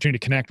amazing opportunity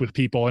to connect with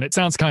people. And it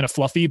sounds kind of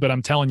fluffy, but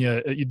I'm telling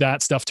you,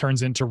 that stuff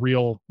turns into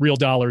real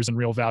dollars and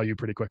real value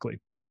pretty quickly.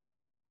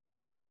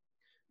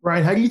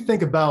 Ryan, how do you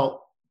think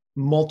about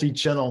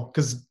multi-channel?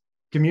 Because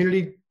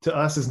community to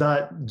us is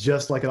not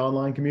just like an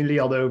online community,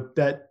 although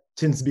that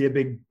tends to be a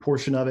big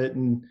portion of it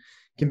and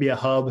can be a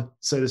hub,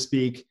 so to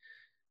speak.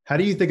 How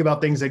do you think about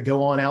things that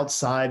go on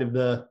outside of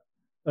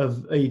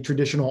a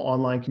traditional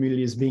online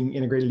community as being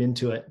integrated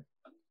into it?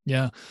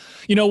 Yeah.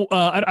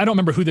 I don't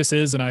remember who this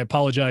is, and I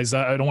apologize.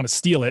 I don't want to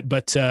steal it,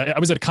 but I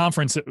was at a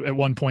conference at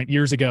one point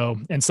years ago,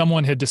 and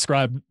someone had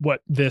described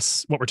what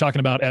we're talking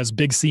about as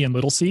big C and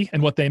little c.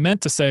 And what they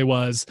meant to say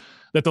was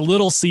that the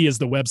little c is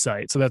the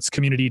website. So that's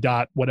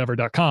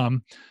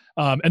community.whatever.com.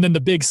 And then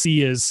the big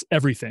C is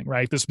everything,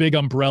 right? This big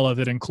umbrella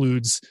that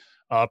includes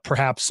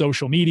perhaps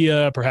social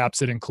media,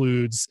 perhaps it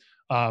includes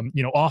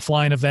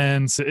offline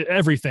events,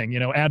 everything,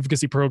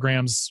 advocacy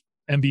programs,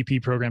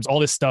 MVP programs, all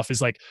this stuff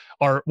is like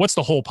what's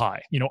the whole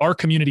pie? Our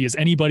community is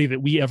anybody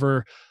that we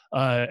ever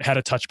had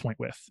a touch point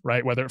with,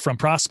 right? Whether from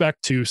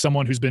prospect to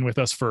someone who's been with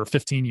us for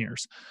 15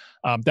 years.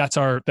 That's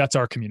our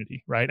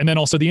community, right? And then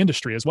also the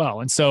industry as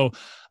well. And so,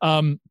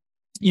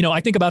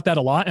 I think about that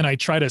a lot, and I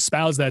try to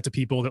espouse that to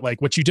people that,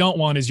 like, what you don't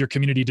want is your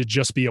community to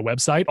just be a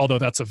website, although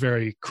that's a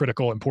very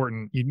critical,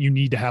 important, you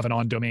need to have an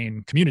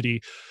on-domain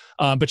community.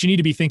 But you need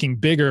to be thinking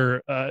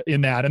bigger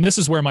in that. And this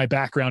is where my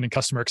background in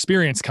customer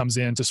experience comes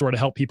in to sort of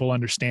help people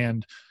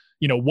understand,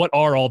 what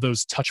are all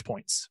those touch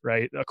points,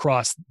 right,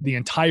 across the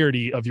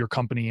entirety of your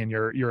company and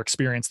your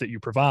experience that you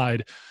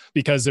provide,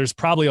 because there's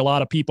probably a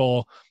lot of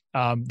people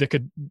that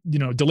could,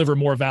 deliver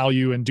more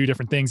value and do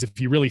different things if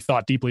you really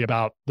thought deeply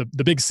about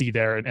the big C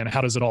there, and how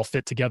does it all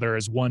fit together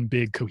as one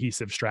big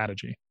cohesive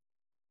strategy.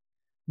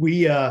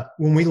 We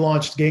when we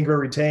launched Gain, Grow,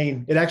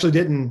 Retain, it actually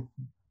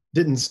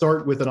didn't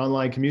start with an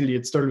online community.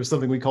 It started with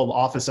something we called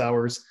office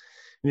hours.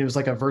 And it was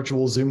like a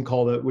virtual Zoom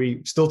call that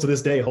we still to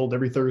this day hold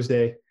every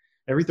Thursday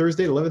at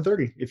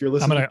 11:30. If you're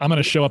listening, I'm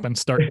gonna show up and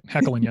start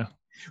heckling you.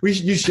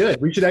 You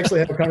should. We should actually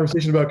have a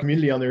conversation about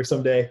community on there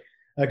someday,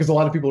 because a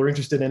lot of people are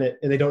interested in it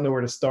and they don't know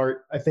where to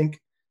start, I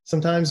think,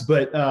 sometimes.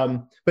 But I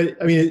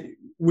mean,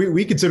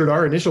 we considered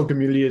our initial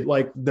community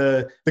like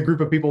the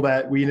group of people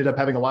that we ended up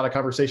having a lot of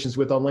conversations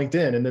with on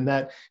LinkedIn, and then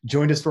that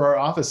joined us for our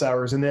office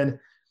hours. And then,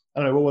 I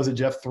don't know, what was it,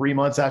 Jeff? 3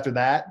 months after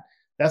that,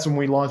 that's when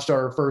we launched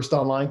our first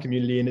online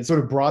community, and it sort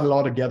of brought it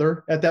all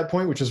together at that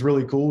point, which was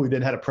really cool. We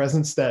then had a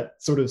presence that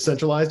sort of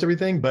centralized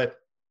everything. But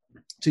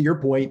to your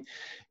point,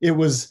 it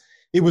was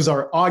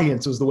our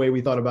audience was the way we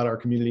thought about our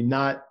community,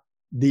 not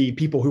the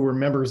people who were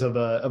members of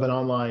an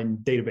online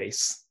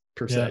database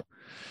per se.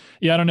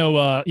 Yeah, I don't know.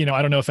 I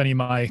don't know if any of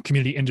my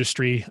community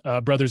industry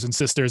brothers and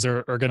sisters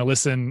are going to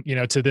listen,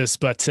 to this,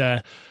 but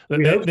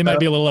they might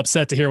be a little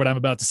upset to hear what I'm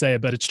about to say.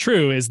 But it's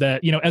true, is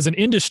that as an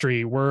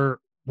industry, we're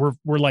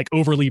like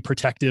overly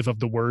protective of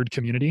the word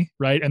community,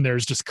 right? And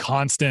there's just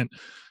constant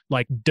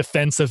like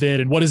defense of it,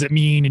 and what does it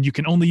mean? And you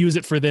can only use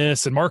it for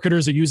this, and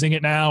marketers are using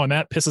it now, and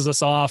that pisses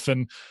us off,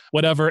 and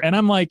whatever. And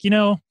I'm like,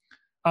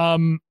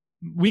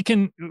 we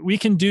can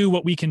do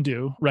what we can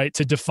do, right,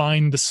 to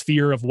define the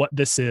sphere of what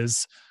this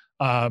is.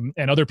 And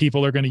other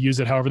people are going to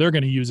use it however they're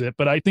going to use it.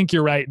 But I think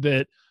you're right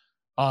that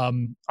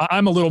I'm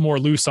a little more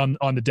loose on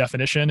the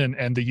definition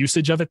and the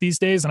usage of it these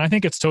days. And I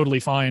think it's totally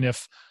fine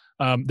if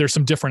there's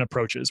some different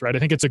approaches, right? I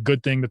think it's a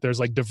good thing that there's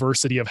like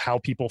diversity of how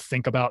people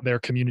think about their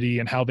community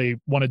and how they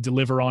want to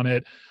deliver on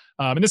it.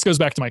 And this goes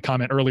back to my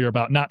comment earlier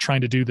about not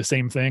trying to do the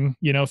same thing,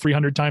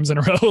 300 times in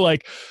a row.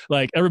 like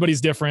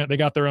everybody's different. They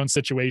got their own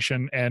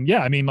situation. And yeah,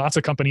 I mean, lots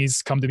of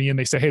companies come to me and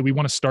they say, hey, we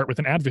want to start with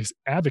an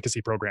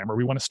advocacy program, or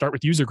we want to start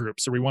with user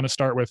groups, or we want to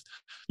start with,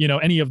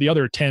 any of the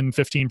other 10,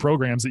 15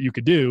 programs that you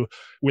could do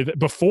with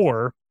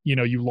before,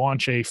 you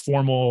launch a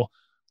formal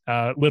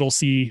little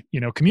C,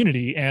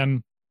 community.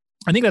 And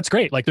I think that's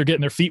great. Like they're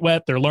getting their feet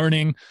wet, they're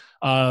learning,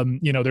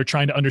 they're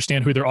trying to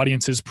understand who their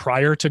audience is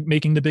prior to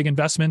making the big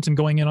investment and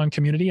going in on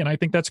community. And I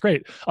think that's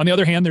great. On the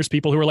other hand, there's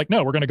people who are like,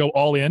 no, we're going to go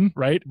all in,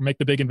 right? Make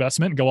the big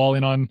investment and go all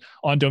in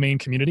on domain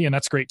community. And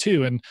that's great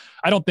too. And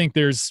I don't think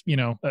there's,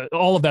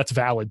 all of that's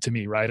valid to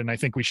me. Right. And I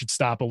think we should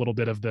stop a little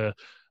bit of the,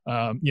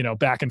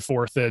 back and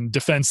forth and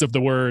defense of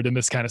the word and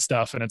this kind of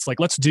stuff. And it's like,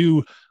 let's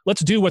do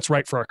what's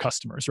right for our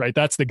customers, right?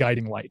 That's the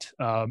guiding light.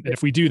 And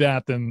if we do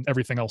that, then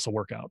everything else will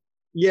work out.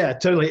 Yeah,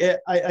 totally.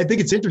 I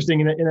think it's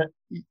interesting.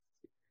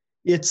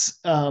 It's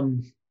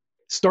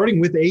starting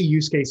with a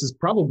use case is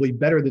probably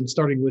better than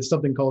starting with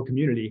something called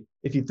community,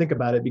 if you think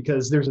about it,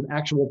 because there's an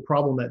actual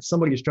problem that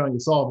somebody is trying to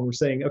solve. And we're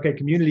saying, okay,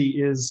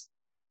 community is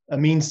a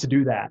means to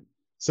do that.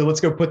 So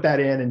let's go put that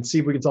in and see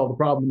if we can solve the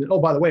problem. And, oh,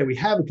 by the way, we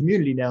have a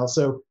community now,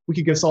 so we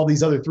could go solve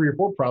these other 3 or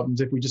 4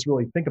 problems if we just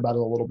really think about it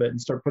a little bit and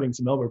start putting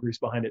some elbow grease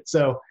behind it.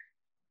 So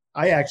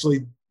I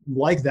actually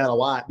like that a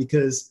lot,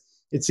 because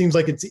it seems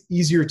like it's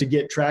easier to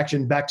get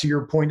traction. Back to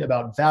your point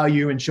about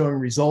value and showing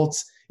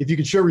results. If you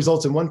could show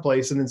results in one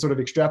place and then sort of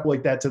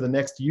extrapolate that to the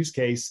next use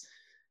case,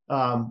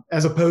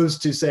 as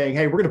opposed to saying,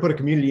 hey, we're going to put a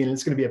community in and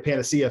it's going to be a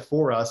panacea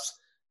for us,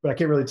 but I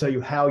can't really tell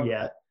you how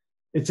yet.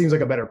 It seems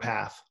like a better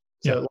path.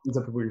 So it lines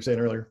up with what you were saying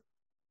earlier.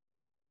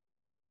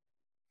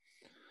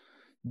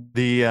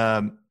 The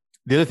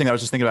other thing I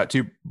was just thinking about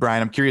too,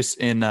 Brian, I'm curious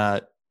in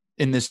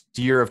this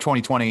year of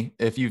 2020,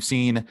 if you've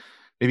seen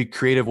maybe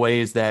creative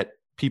ways that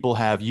people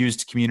have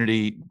used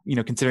community,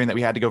 considering that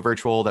we had to go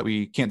virtual, that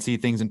we can't see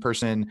things in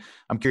person.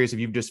 I'm curious if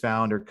you've just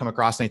found or come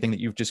across anything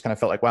that you've just kind of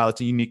felt like, wow, it's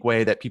a unique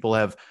way that people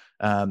have,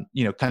 kind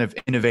of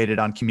innovated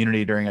on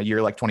community during a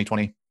year like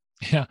 2020.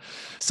 Yeah.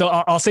 So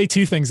I'll say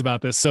 2 things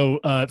about this. So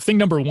thing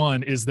number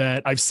 1 is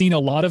that I've seen a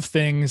lot of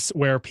things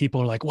where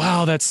people are like,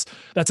 wow, that's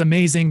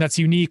amazing. That's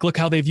unique. Look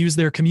how they've used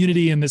their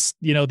community in this,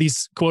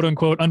 these quote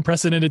unquote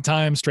unprecedented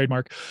times,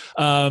 trademark.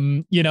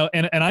 And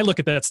I look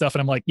at that stuff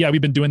and I'm like, yeah,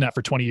 we've been doing that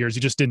for 20 years.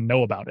 You just didn't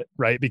know about it.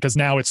 Right. Because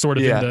now it's sort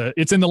of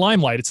it's in the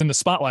limelight, it's in the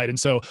spotlight. And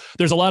so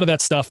there's a lot of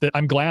that stuff that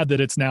I'm glad that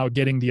it's now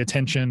getting the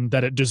attention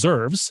that it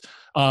deserves,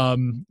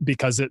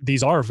 because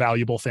these are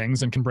valuable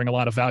things and can bring a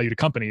lot of value to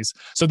companies.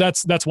 So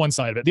that's one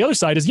side of it. The other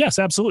side is, yes,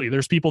 absolutely.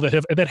 There's people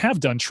that have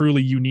done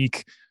truly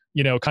unique,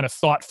 kind of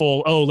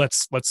thoughtful, oh,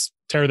 let's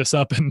tear this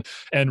up and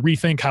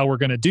rethink how we're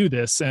going to do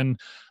this. And,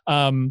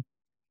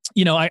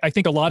 I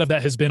think a lot of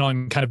that has been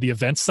on kind of the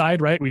event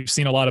side, right? We've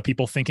seen a lot of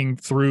people thinking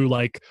through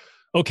like,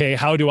 okay,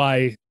 how do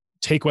I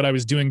take what I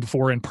was doing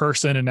before in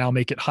person and now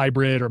make it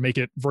hybrid or make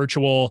it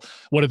virtual?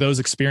 What do those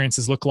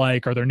experiences look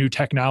like? Are there new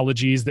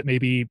technologies that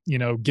maybe,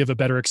 give a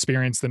better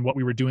experience than what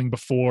we were doing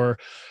before?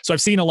 So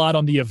I've seen a lot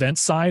on the event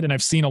side, and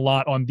I've seen a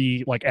lot on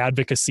the like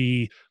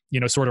advocacy,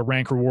 sort of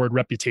rank, reward,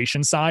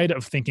 reputation side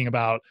of thinking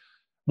about,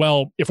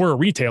 well, if we're a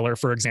retailer,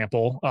 for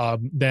example,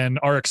 then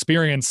our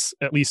experience,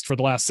 at least for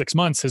the last 6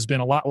 months, has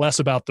been a lot less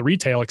about the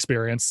retail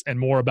experience and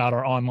more about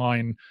our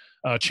online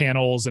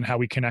channels and how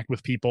we connect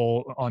with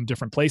people on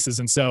different places.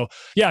 And so,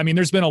 yeah, I mean,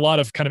 there's been a lot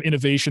of kind of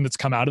innovation that's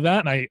come out of that.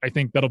 And I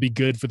think that'll be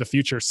good for the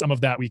future. Some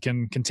of that we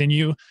can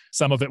continue.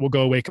 Some of it will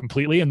go away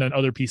completely. And then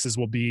other pieces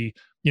will be,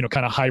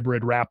 kind of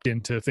hybrid wrapped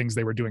into things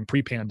they were doing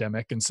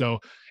pre-pandemic. And so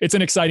it's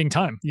an exciting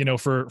time,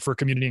 for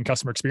community and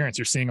customer experience.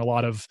 You're seeing a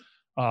lot of,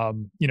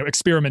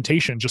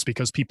 experimentation just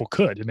because people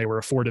could, and they were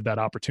afforded that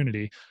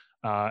opportunity.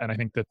 And I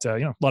think that,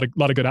 a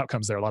lot of good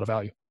outcomes there, a lot of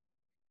value.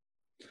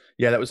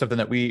 Yeah, that was something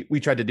that we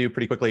tried to do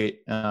pretty quickly.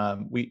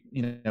 We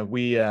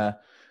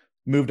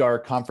moved our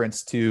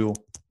conference to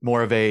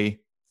more of a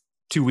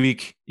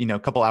 2-week,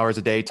 couple hours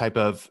a day type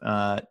of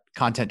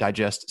content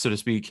digest, so to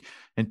speak,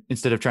 and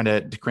instead of trying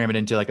to cram it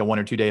into like a 1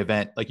 or 2 day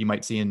event, like you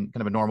might see in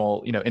kind of a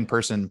normal,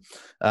 in-person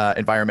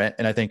environment.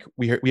 And I think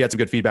we had some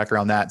good feedback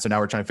around that. So now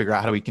we're trying to figure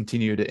out how do we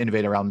continue to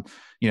innovate around,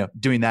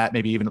 doing that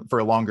maybe even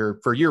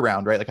for year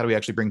round, right? Like how do we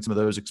actually bring some of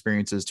those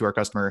experiences to our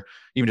customer,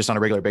 even just on a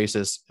regular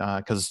basis?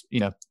 Because,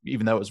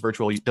 even though it was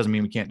virtual, it doesn't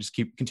mean we can't just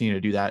continue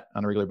to do that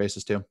on a regular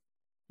basis too.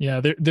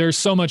 Yeah, there's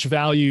so much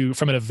value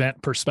from an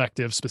event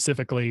perspective,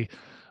 specifically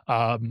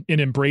in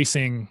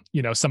embracing,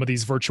 some of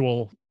these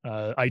virtual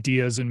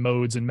ideas and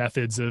modes and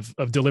methods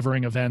of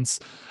delivering events.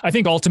 I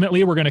think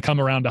ultimately we're going to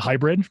come around to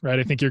hybrid, right?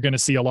 I think you're going to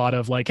see a lot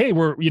of like, hey,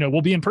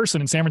 we'll be in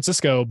person in San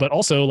Francisco, but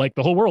also like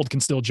the whole world can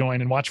still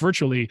join and watch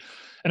virtually.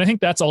 And I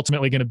think that's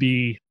ultimately going to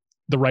be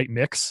the right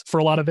mix for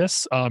a lot of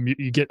this.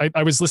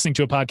 I was listening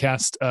to a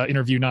podcast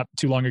interview not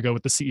too long ago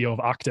with the CEO of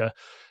Okta,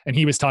 and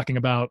he was talking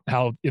about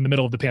how in the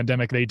middle of the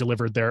pandemic, they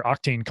delivered their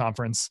Octane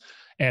conference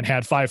and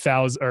had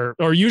 5,000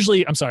 or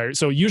usually, I'm sorry.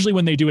 So usually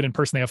when they do it in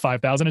person, they have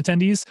 5,000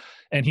 attendees.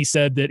 And he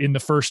said that in the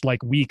first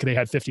week, they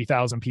had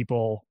 50,000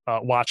 people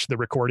watch the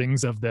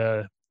recordings of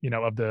the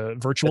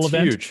virtual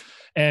event. Huge.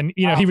 And,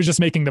 wow. He was just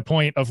making the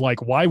point of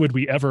like, why would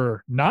we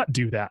ever not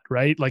do that?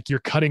 Right? Like you're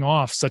cutting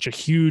off such a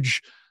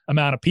huge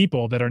amount of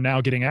people that are now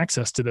getting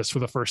access to this for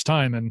the first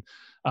time.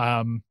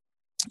 And,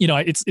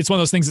 it's one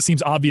of those things that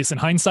seems obvious in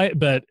hindsight,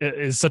 but it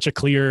is such a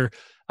clear,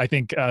 I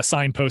think,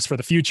 signpost for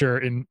the future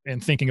in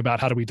thinking about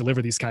how do we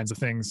deliver these kinds of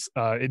things.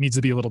 It needs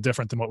to be a little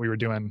different than what we were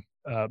doing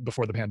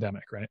before the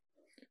pandemic, right?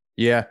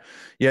 Yeah.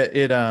 Yeah.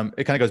 It kind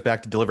of goes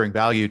back to delivering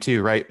value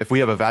too, right? If we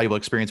have a valuable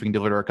experience we can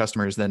deliver to our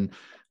customers, then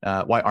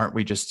why aren't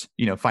we just,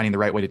 finding the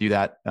right way to do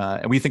that?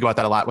 And we think about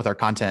that a lot with our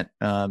content.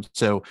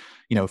 So,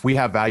 if we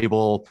have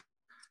valuable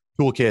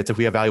toolkits, if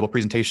we have valuable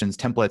presentations,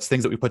 templates,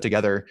 things that we put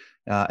together,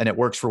 and it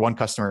works for one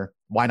customer,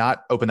 why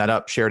not open that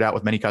up, share it out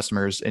with many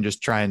customers, and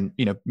just try and,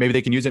 maybe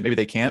they can use it, maybe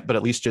they can't, but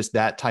at least just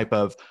that type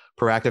of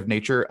proactive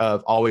nature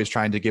of always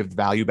trying to give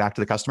value back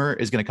to the customer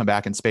is going to come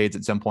back in spades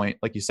at some point,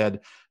 like you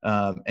said.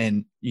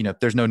 And,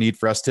 there's no need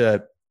for us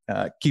to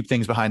keep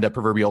things behind a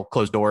proverbial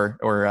closed door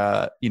or,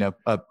 a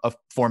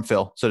form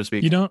fill, so to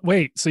speak.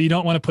 So you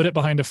don't want to put it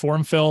behind a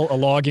form fill, a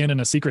login,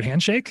 and a secret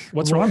handshake?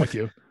 What's wrong with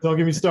you? Don't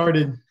get me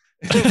started.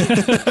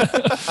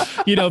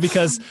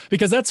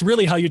 Because that's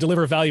really how you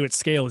deliver value at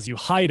scale is you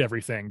hide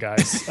everything,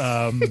 guys.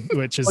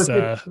 Which is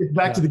it's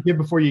back to the give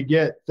before you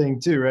get thing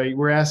too, right?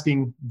 We're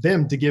asking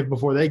them to give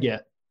before they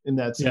get in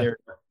that scenario.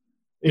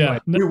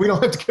 Anyway, we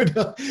don't have to go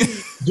down.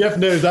 Jeff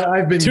knows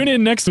I've been. Tune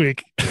in next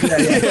week.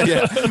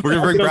 Yeah. We're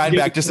gonna bring Brian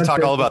back just to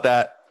talk all about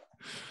that.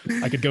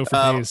 I could go for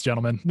days,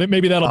 gentlemen.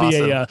 Maybe that'll be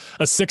a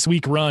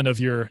 6-week run of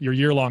your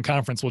year-long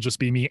conference. Will just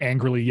be me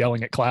angrily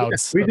yelling at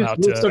clouds.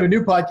 We'll start a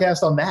new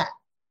podcast on that.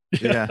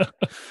 Yeah.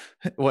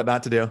 What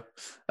not to do.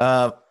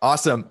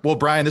 Awesome. Well,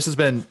 Brian, this has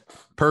been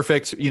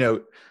perfect.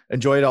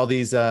 Enjoyed all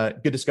these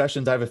good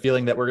discussions. I have a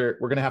feeling that we're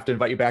going to have to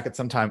invite you back at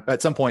some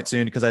point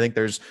soon, because I think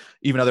there's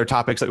even other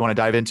topics that we want to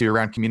dive into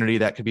around community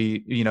that could be,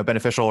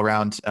 beneficial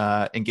around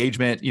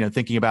engagement.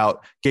 Thinking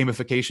about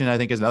gamification, I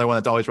think, is another one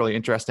that's always really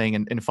interesting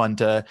and fun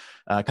to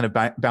kind of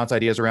bounce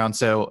ideas around.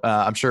 So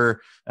I'm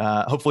sure,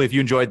 hopefully, if you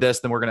enjoyed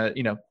this, then we're going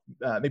to,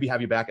 maybe have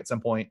you back at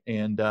some point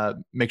and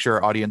make sure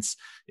our audience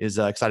is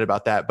excited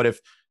about that. But if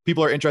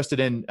people are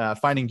interested in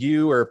finding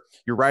you or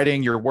your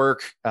writing, your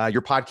work,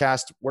 your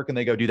podcast, where can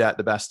they go do that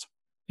the best?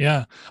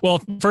 Yeah.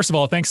 Well, first of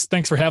all, thanks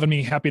for having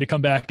me. Happy to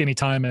come back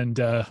anytime. And,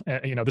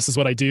 this is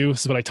what I do.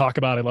 This is what I talk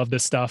about. I love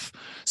this stuff.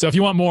 So if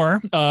you want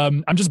more,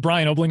 I'm just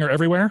Brian Oblinger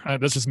everywhere.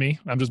 That's just me.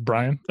 I'm just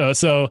Brian.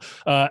 So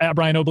at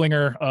Brian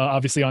Oblinger,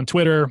 obviously on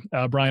Twitter,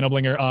 Brian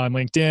Oblinger on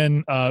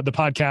LinkedIn. The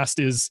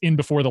podcast is In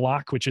Before the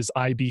Lock, which is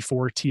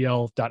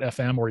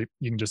ib4tl.fm, or you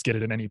can just get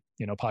it in any,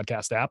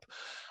 podcast app.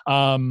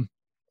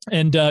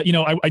 And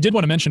I did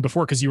want to mention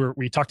before, because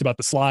we talked about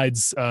the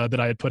slides that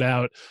I had put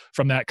out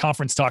from that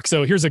conference talk.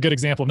 So here's a good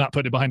example of not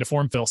putting it behind a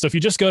form fill. So if you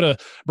just go to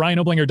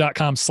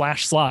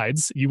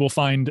brianoblinger.com/slides, you will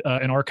find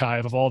an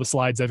archive of all the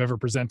slides I've ever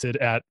presented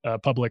at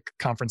public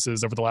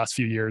conferences over the last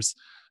few years.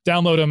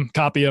 Download them,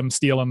 copy them,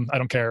 steal them. I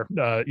don't care.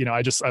 I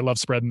love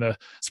spreading the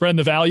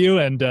value,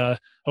 and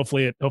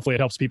hopefully it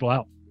helps people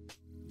out.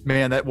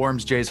 Man, that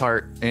warms Jay's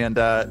heart, and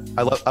I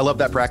love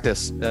that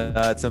practice.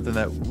 It's something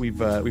that we've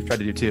tried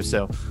to do too.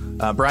 So,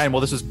 Brian,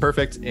 well, this was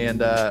perfect,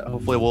 and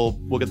hopefully we'll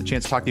get the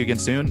chance to talk to you again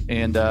soon,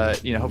 and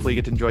hopefully you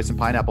get to enjoy some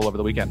pineapple over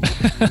the weekend.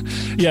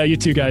 Yeah, you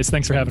too, guys.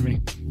 Thanks for having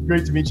me.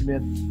 Great to meet you,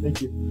 man. Thank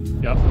you.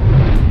 Yep.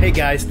 Hey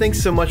guys, thanks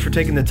so much for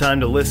taking the time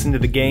to listen to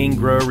the Gain,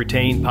 Grow,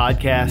 Retain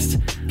podcast.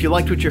 If you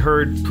liked what you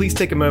heard, please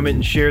take a moment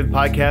and share the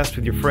podcast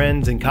with your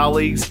friends and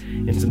colleagues,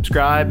 and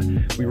subscribe.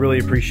 We really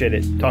appreciate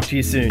it. Talk to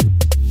you soon.